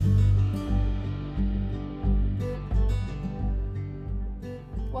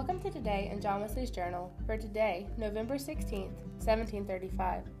Welcome to Today in John Wesley's Journal for today, November 16th,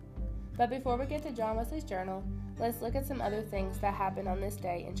 1735. But before we get to John Wesley's Journal, let's look at some other things that happened on this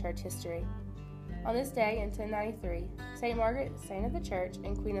day in church history. On this day in 1093, St. Margaret, Saint of the Church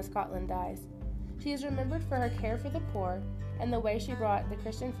and Queen of Scotland, dies. She is remembered for her care for the poor and the way she brought the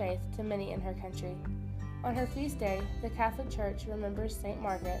Christian faith to many in her country. On her feast day, the Catholic Church remembers St.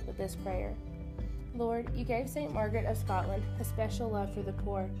 Margaret with this prayer. Lord, you gave St. Margaret of Scotland a special love for the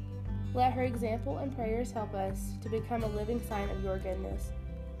poor. Let her example and prayers help us to become a living sign of your goodness.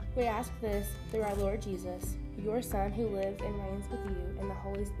 We ask this through our Lord Jesus, your Son, who lives and reigns with you in the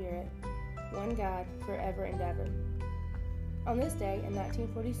Holy Spirit, one God, forever and ever. On this day in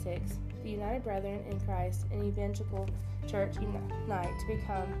 1946, the United Brethren in Christ and Evangelical Church unite to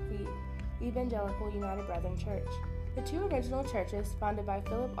become the Evangelical United Brethren Church. The two original churches, founded by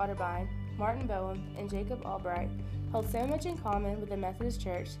Philip Otterbein, Martin Boehm, and Jacob Albright, held so much in common with the Methodist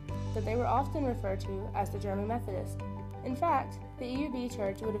Church that they were often referred to as the German Methodist. In fact, the EUB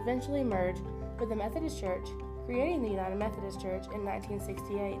Church would eventually merge with the Methodist Church, creating the United Methodist Church in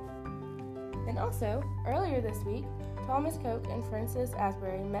 1968. And also, earlier this week, Thomas Coke and Francis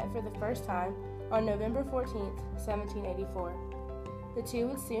Asbury met for the first time on November 14, 1784. The two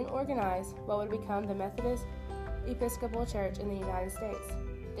would soon organize what would become the Methodist Episcopal Church in the United States.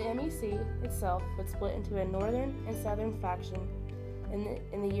 The MEC itself would split into a northern and southern faction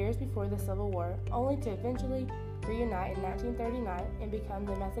in the years before the Civil War, only to eventually reunite in 1939 and become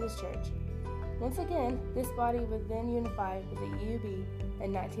the Methodist Church. Once again, this body would then unify with the EUB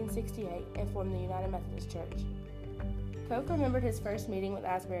in 1968 and form the United Methodist Church. Coke remembered his first meeting with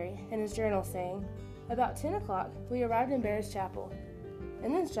Asbury in his journal, saying, "About 10 o'clock, we arrived in Barrett's Chapel.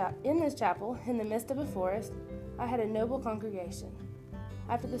 In this chapel, in the midst of a forest, I had a noble congregation.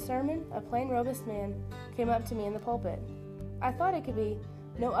 After the sermon, a plain, robust man came up to me in the pulpit. I thought it could be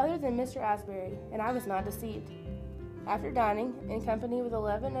no other than Mr. Asbury, and I was not deceived. After dining, in company with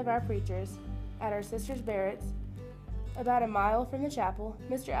 11 of our preachers, at our sisters Barrett's, about a mile from the chapel,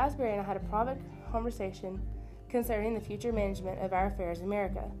 Mr. Asbury and I had a private conversation concerning the future management of our affairs in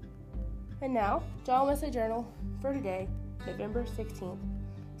America." And now, John Wesley Journal for today, November 16th,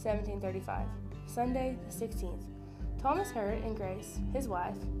 1735, Sunday the 16th. Thomas Hurd and Grace, his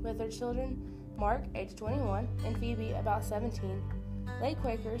wife, with their children Mark, age 21, and Phoebe, about 17, late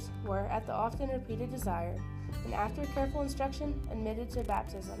Quakers, were, at the often repeated desire, and after careful instruction, admitted to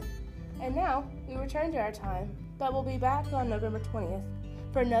baptism. And now, we return to our time, but we'll be back on November 20th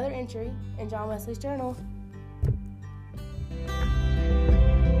for another entry in John Wesley's Journal.